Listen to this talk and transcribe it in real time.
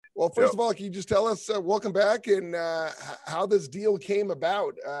Well, first of all, can you just tell us, welcome back, and how this deal came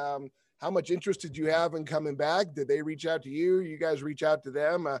about? How much interest did you have in coming back? Did they reach out to you? You guys reach out to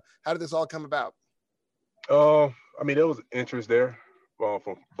them? How did this all come about? I mean, there was interest there from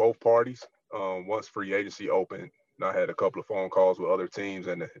both parties. Once free agency opened, and I had a couple of phone calls with other teams,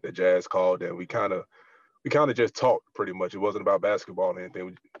 and the Jazz called, and we kind of just talked pretty much. It wasn't about basketball or anything.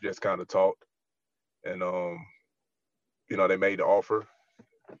 We just kind of talked, and they made the offer.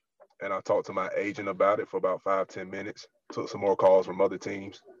 And I talked to my agent about it for about 5-10 minutes, took some more calls from other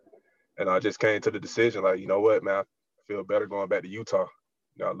teams. And I just came to the decision, like, you know what, man, I feel better going back to Utah.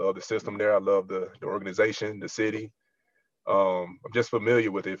 I love the system there. I love the organization, the city. I'm just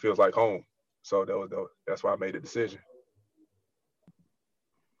familiar with it. It feels like home. So that's why I made the decision.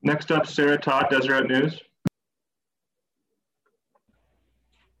 Next up, Sarah Todd, Deseret News.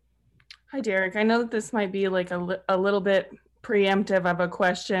 Hi, Derrick. I know that this might be like a little bit preemptive of a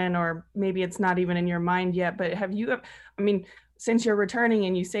question, or maybe it's not even in your mind yet, but since you're returning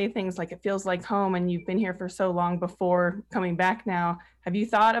and you say things like it feels like home and you've been here for so long before coming back now, have you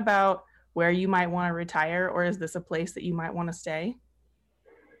thought about where you might want to retire, or is this a place that you might want to stay?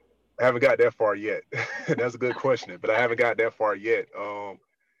 I haven't got that far yet. That's a good question, but I haven't got that far yet.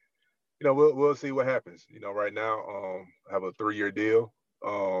 We'll see what happens. Right now, I have a 3-year deal.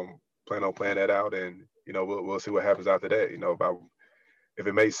 Plan on playing that out, and we'll see what happens after that. If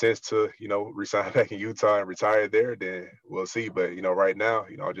it makes sense to resign back in Utah and retire there, then we'll see. But right now,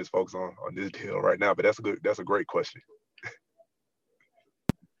 I'll just focus on this deal right now. But that's a great question.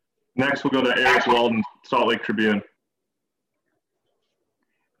 Next, we'll go to Eric Walden, Salt Lake Tribune.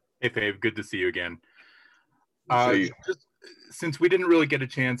 Hey, Fave, good to see you again. Just since we didn't really get a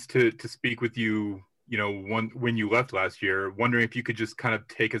chance to speak with you, when you left last year, wondering if you could just kind of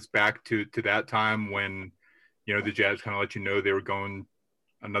take us back to that time when, the Jazz kind of let you know they were going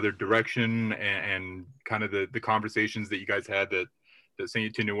another direction, and kind of the conversations that you guys had that sent you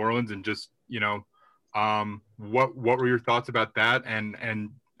to New Orleans, and just, what were your thoughts about that, and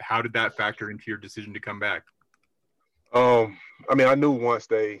how did that factor into your decision to come back? I knew once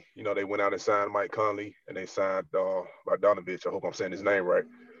they went out and signed Mike Conley, and they signed Bogdanovich. I hope I'm saying his name right.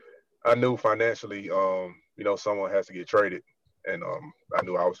 I knew financially, someone has to get traded, and I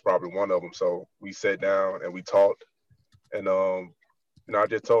knew I was probably one of them. So we sat down and we talked, and I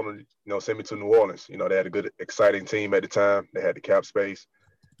just told them, send me to New Orleans. They had a good, exciting team at the time. They had the cap space,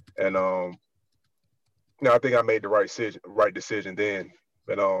 and I think I made the right decision then.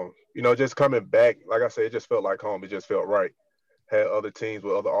 But just coming back, like I said, it just felt like home. It just felt right. Had other teams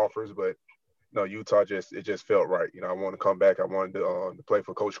with other offers, but Utah it just felt right. I wanted to come back. I wanted to play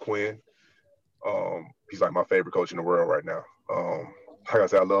for Coach Quinn. He's like my favorite coach in the world right now. Like I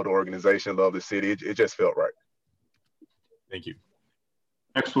said, I love the organization, love the city. It just felt right. Thank you.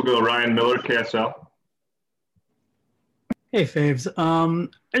 Next, we'll go to Ryan Miller, KSL. Hey, Faves.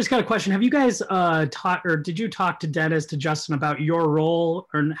 I just got a question. Have you guys did you talk to Dennis, to Justin, about your role,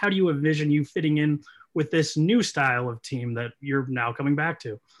 or how do you envision you fitting in with this new style of team that you're now coming back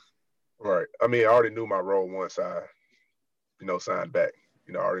to? Right. I already knew my role once I, signed back.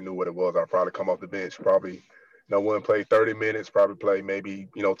 I already knew what it was. I'd probably come off the bench, probably, wouldn't play 30 minutes, probably play maybe,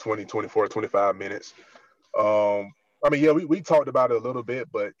 20, 24, 25 minutes. We talked about it a little bit,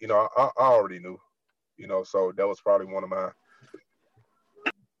 but, I already knew, so that was probably one of my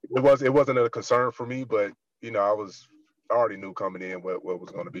 – it wasn't a concern for me, but, I already knew coming in what was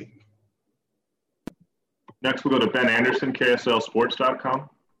going to be. Next, we'll go to Ben Anderson, KSLSports.com.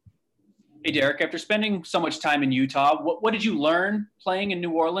 Hey, Derrick, after spending so much time in Utah, what did you learn playing in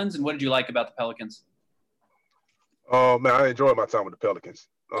New Orleans, and what did you like about the Pelicans? Man, I enjoyed my time with the Pelicans,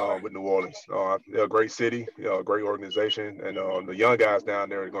 with New Orleans. They're a great city, a great organization, and the young guys down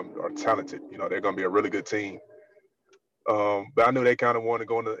there are talented. They're going to be a really good team. But I knew they kind of wanted to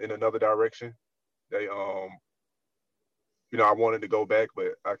go in another direction. They, I wanted to go back,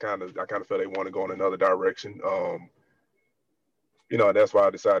 but I kind of felt they want to go in another direction. That's why I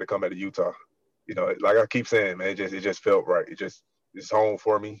decided to come out to Utah. Like I keep saying, man, it just felt right. It's home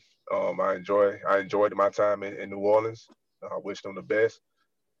for me. I enjoyed my time in New Orleans. I wish them the best,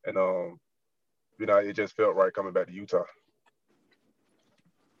 and it just felt right coming back to Utah. All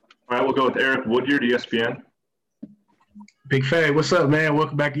right, we'll go with Eric Woodyard, ESPN. Big Faye, what's up, man?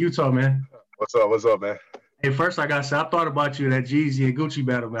 Welcome back to Utah, man. What's up, man? Hey, first I gotta say, I thought about you in that Jeezy and Gucci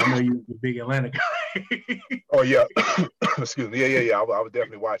battle, man. I know you're a big Atlanta guy. Oh yeah, excuse me. Yeah. I was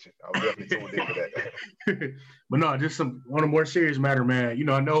definitely watching. I was definitely tuned in for that. But no, just on a more serious matter, man.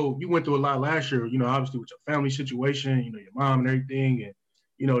 I know you went through a lot last year. Obviously with your family situation, your mom and everything,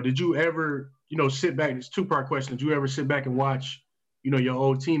 and did you ever, sit back? It's a 2-part question. Did you ever sit back and watch, you know, your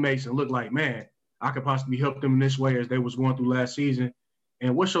old teammates and look like, man, I could possibly help them in this way as they was going through last season?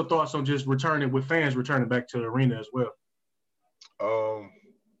 And what's your thoughts on just returning with fans returning back to the arena as well?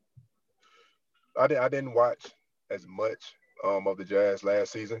 I didn't watch as much of the Jazz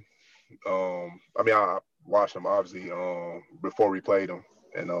last season. I mean, I watched them obviously before we played them,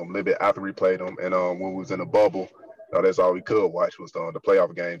 and a little bit after we played them, and when we was in the bubble, that's all we could watch was the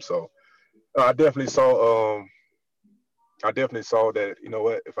playoff game. So I definitely saw that, you know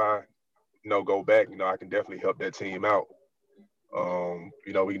what, if I, you know, go back, you know, I can definitely help that team out.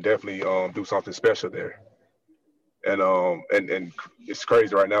 You know, we can definitely do something special there. And it's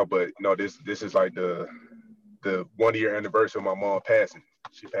crazy right now, but you know, this is like the 1 year anniversary of my mom passing.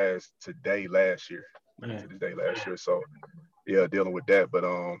 She passed today last year. So yeah, dealing with that. But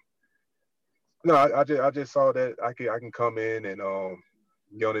no, I just saw that I can come in and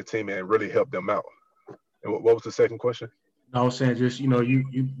get on the team and really help them out. And what was the second question? I was saying, just, you know, you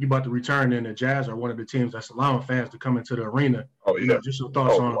about to return, and the Jazz are one of the teams that's allowing fans to come into the arena. Oh yeah. You know, just your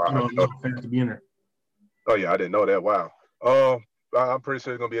thoughts on, wow. you know, allowing fans to be in there. Oh yeah, I didn't know that. Wow. I'm pretty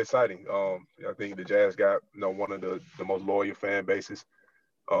sure it's gonna be exciting. I think the Jazz got, you know, one of the most loyal fan bases.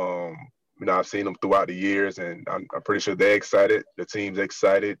 You know, I've seen them throughout the years, and I'm pretty sure they're excited. The team's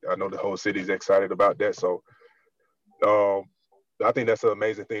excited. I know the whole city's excited about that. So, I think that's an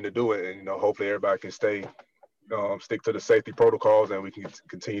amazing thing to do, and you know, hopefully everybody can stick to the safety protocols, and we can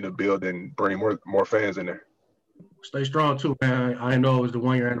continue to build and bring more fans in there. Stay strong too, man. I know it was the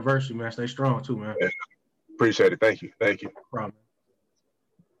 1 year anniversary, man. Stay strong too, man. Yeah. Appreciate it. Thank you. No problem.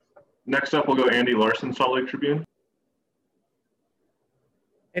 Next up, we'll go Andy Larson, Salt Lake Tribune.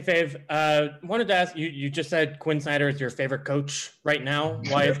 Hey, Fave. Wanted to ask you, you just said Quinn Snyder is your favorite coach right now.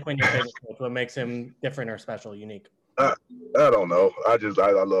 Why is Quinn your favorite coach? What makes him different or special, unique? I don't know. I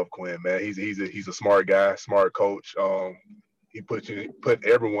love Quinn, man. He's a smart guy, smart coach. He put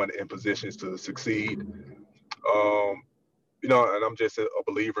everyone in positions to succeed. You know, and I'm just a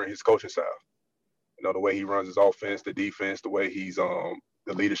believer in his coaching style. You know, the way he runs his offense, the defense, the way he's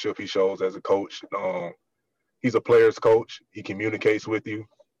the leadership he shows as a coach. He's a player's coach. He communicates with you.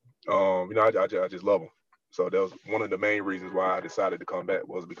 You know, I just love him. So that was one of the main reasons why I decided to come back,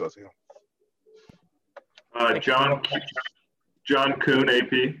 was because of him. John Kuhn,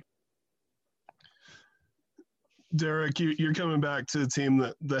 AP. Derrick, you're coming back to a team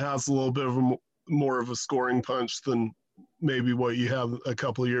that has a little bit of more of a scoring punch than maybe what you had a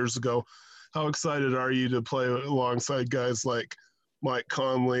couple of years ago. How excited are you to play alongside guys like Mike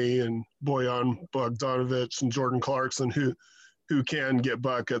Conley and Bojan Bogdanovic and Jordan Clarkson, who can get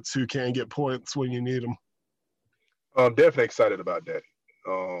buckets, who can get points when you need them? I'm definitely excited about that.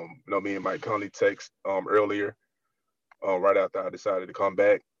 You know, me and Mike Conley text earlier, right after I decided to come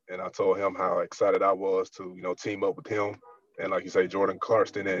back, and I told him how excited I was to, you know, team up with him. And like you say, Jordan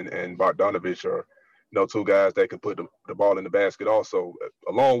Clarkson and Bogdanovic are, you know, two guys that can put the ball in the basket also,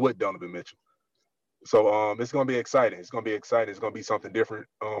 along with Donovan Mitchell. So it's gonna be exciting. It's gonna be something different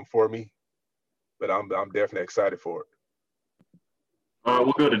for me, but I'm definitely excited for it.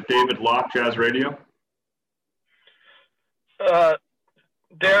 We'll go to David Locke, Jazz Radio.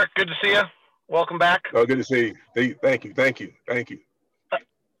 Derrick, good to see you. Welcome back. Oh, good to see you. Thank you.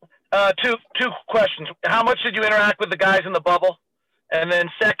 Two questions. How much did you interact with the guys in the bubble? And then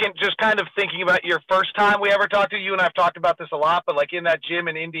second, just kind of thinking about your first time we ever talked to you, and I've talked about this a lot, but like in that gym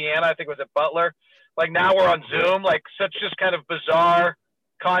in Indiana, I think it was at Butler, like now we're on Zoom, like such just kind of bizarre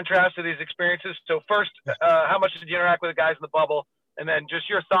contrast to these experiences. So first, how much did you interact with the guys in the bubble? And then just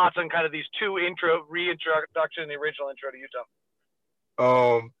your thoughts on kind of these two reintroduction and the original intro to Utah.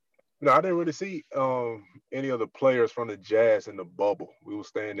 No, I didn't really see any of the players from the Jazz in the bubble. We were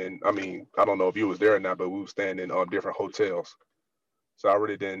staying in, I mean, I don't know if you was there or not, but we were staying in different hotels. So I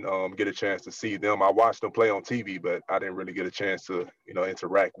really didn't get a chance to see them. I watched them play on TV, but I didn't really get a chance to, you know,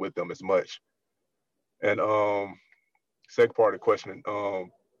 interact with them as much. And second part of the question,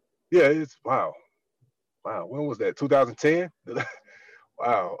 yeah, it's wow. When was that? 2010?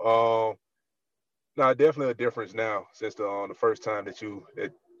 Wow. No, definitely a difference now since the first time that you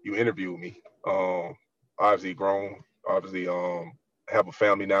interviewed me. Obviously grown, obviously have a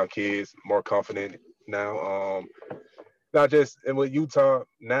family now, kids, more confident now. Not just, and with Utah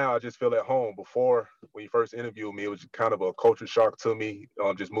now, I just feel at home. Before, when you first interviewed me, it was kind of a culture shock to me,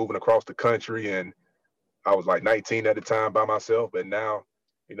 just moving across the country, and I was like 19 at the time by myself. But now,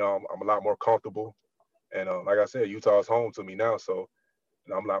 you know, I'm a lot more comfortable, and like I said, Utah's home to me now, so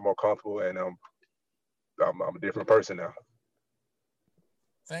you know, I'm a lot more comfortable, and I'm a different person now.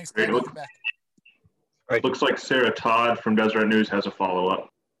 Thanks. Great. Looks like Sarah Todd from Deseret News has a follow-up.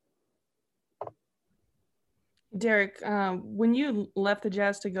 Derrick, when you left the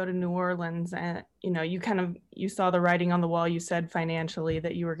Jazz to go to New Orleans, and you saw the writing on the wall. You said financially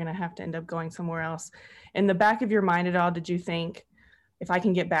that you were going to have to end up going somewhere else. In the back of your mind at all, did you think, if I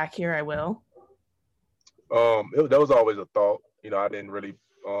can get back here, I will? That was always a thought. I didn't really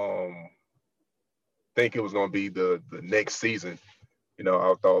think it was going to be the next season.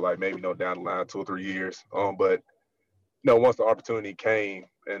 I thought like maybe down the line 2 or 3 years. But once the opportunity came,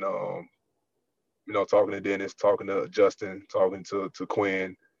 and talking to Dennis, talking to Justin, talking to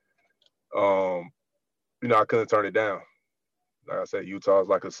Quinn, I couldn't turn it down. Like I said, Utah is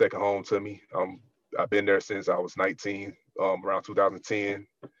like a second home to me. I've been there since I was 19, around 2010.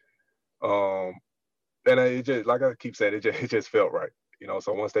 And it just, like I keep saying, it just felt right.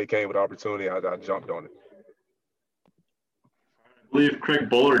 So once they came with the opportunity, I jumped on it. I believe Craig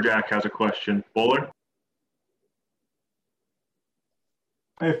Bowlerjack has a question. Bowler?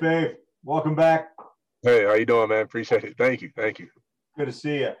 Hey, Fave. Welcome back. Hey, how you doing, man? Appreciate it. Thank you. Good to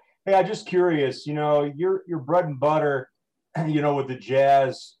see you. Hey, I'm just curious, your bread and butter, with the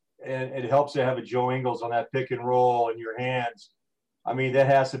Jazz, and it helps to have a Joe Ingles on that pick and roll in your hands. I mean, that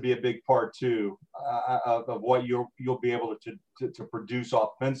has to be a big part too of what you'll be able to produce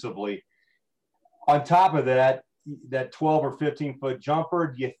offensively. On top of that 12 or 15 foot jumper,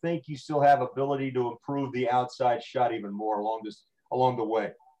 do you think you still have ability to improve the outside shot even more along the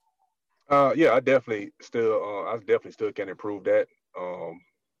way? Yeah, I definitely still can improve that.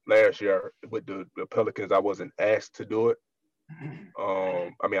 Last year with the Pelicans, I wasn't asked to do it.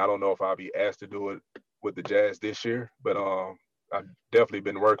 I mean, I don't know if I'll be asked to do it with the Jazz this year, but I've definitely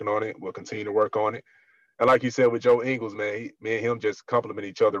been working on it. We'll continue to work on it. And like you said with Joe Ingles, man, me and him just complement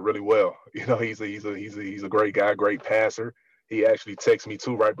each other really well. He's a great guy, great passer. He actually texted me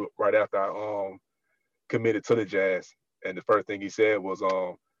too right after I committed to the Jazz, and the first thing he said was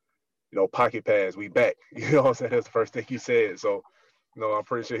pocket pass, we back. You know what I'm saying? That's the first thing he said. So, I'm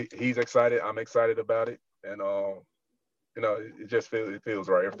pretty sure he's excited. I'm excited about it, and it feels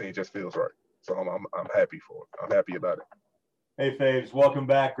right. Everything just feels right. So I'm happy for it. I'm happy about it. Hey, Faves, welcome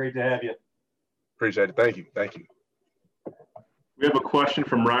back. Great to have you. Appreciate it. Thank you. We have a question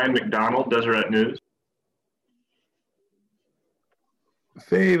from Ryan McDonald, Deseret News.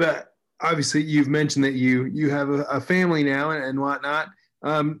 Fave, obviously you've mentioned that you have a family now and whatnot.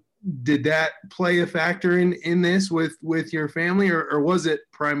 Did that play a factor in this with your family, or was it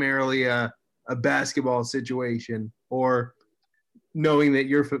primarily a basketball situation, or knowing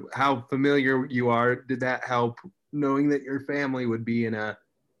that how familiar you are, did that help knowing that your family would be in a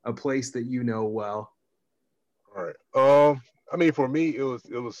place that well? All right. I mean, for me, it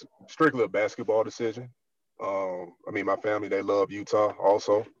was strictly a basketball decision. I mean, my family, they love Utah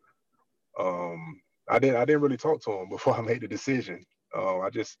also. I didn't really talk to them before I made the decision. I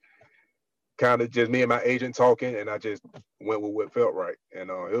just kind of me and my agent talking, and I just went with what felt right. And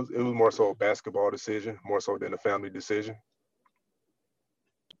it was more so a basketball decision, more so than a family decision.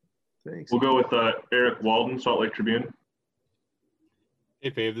 Thanks. We'll go with Eric Walden, Salt Lake Tribune.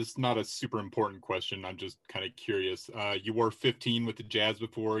 Hey, Fave, this is not a super important question. I'm just kind of curious. You wore 15 with the Jazz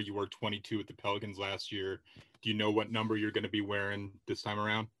before. You wore 22 with the Pelicans last year. Do you know what number you're going to be wearing this time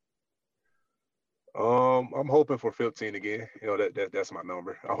around? I'm hoping for 15 again. That's my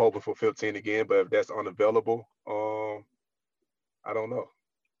number. I'm hoping for 15 again, but if that's unavailable, I don't know.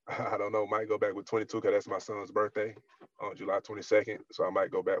 I don't know. Might go back with 22 because that's my son's birthday on July 22nd. So I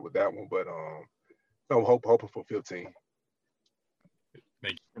might go back with that one, but I'm hoping for 15.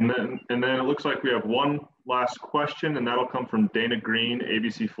 Thank you. And then it looks like we have one last question, and that'll come from Dana Green,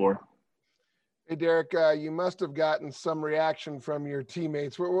 ABC4. Hey, Derrick, you must have gotten some reaction from your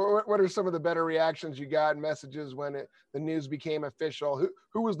teammates. What are some of the better reactions you got, messages when the news became official?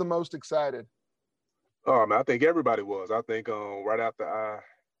 Who was the most excited? Oh, man, I think everybody was. I think right after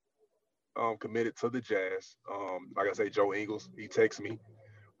I committed to the Jazz, like I say, Joe Ingles, he texts me.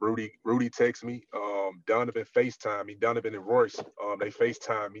 Rudy texts me. Donovan FaceTime me. Donovan and Royce, they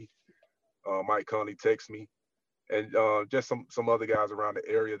FaceTime me. Mike Conley texts me. And just some other guys around the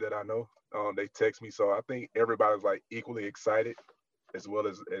area that I know, they text me. So I think everybody's like equally excited as well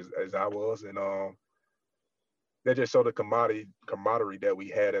as I was. And that just showed the camaraderie that we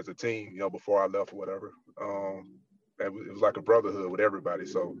had as a team, before I left or whatever. It was like a brotherhood with everybody.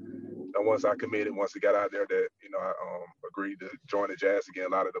 So once I committed, once it got out there that, I agreed to join the Jazz again, a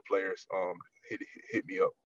lot of the players hit me up.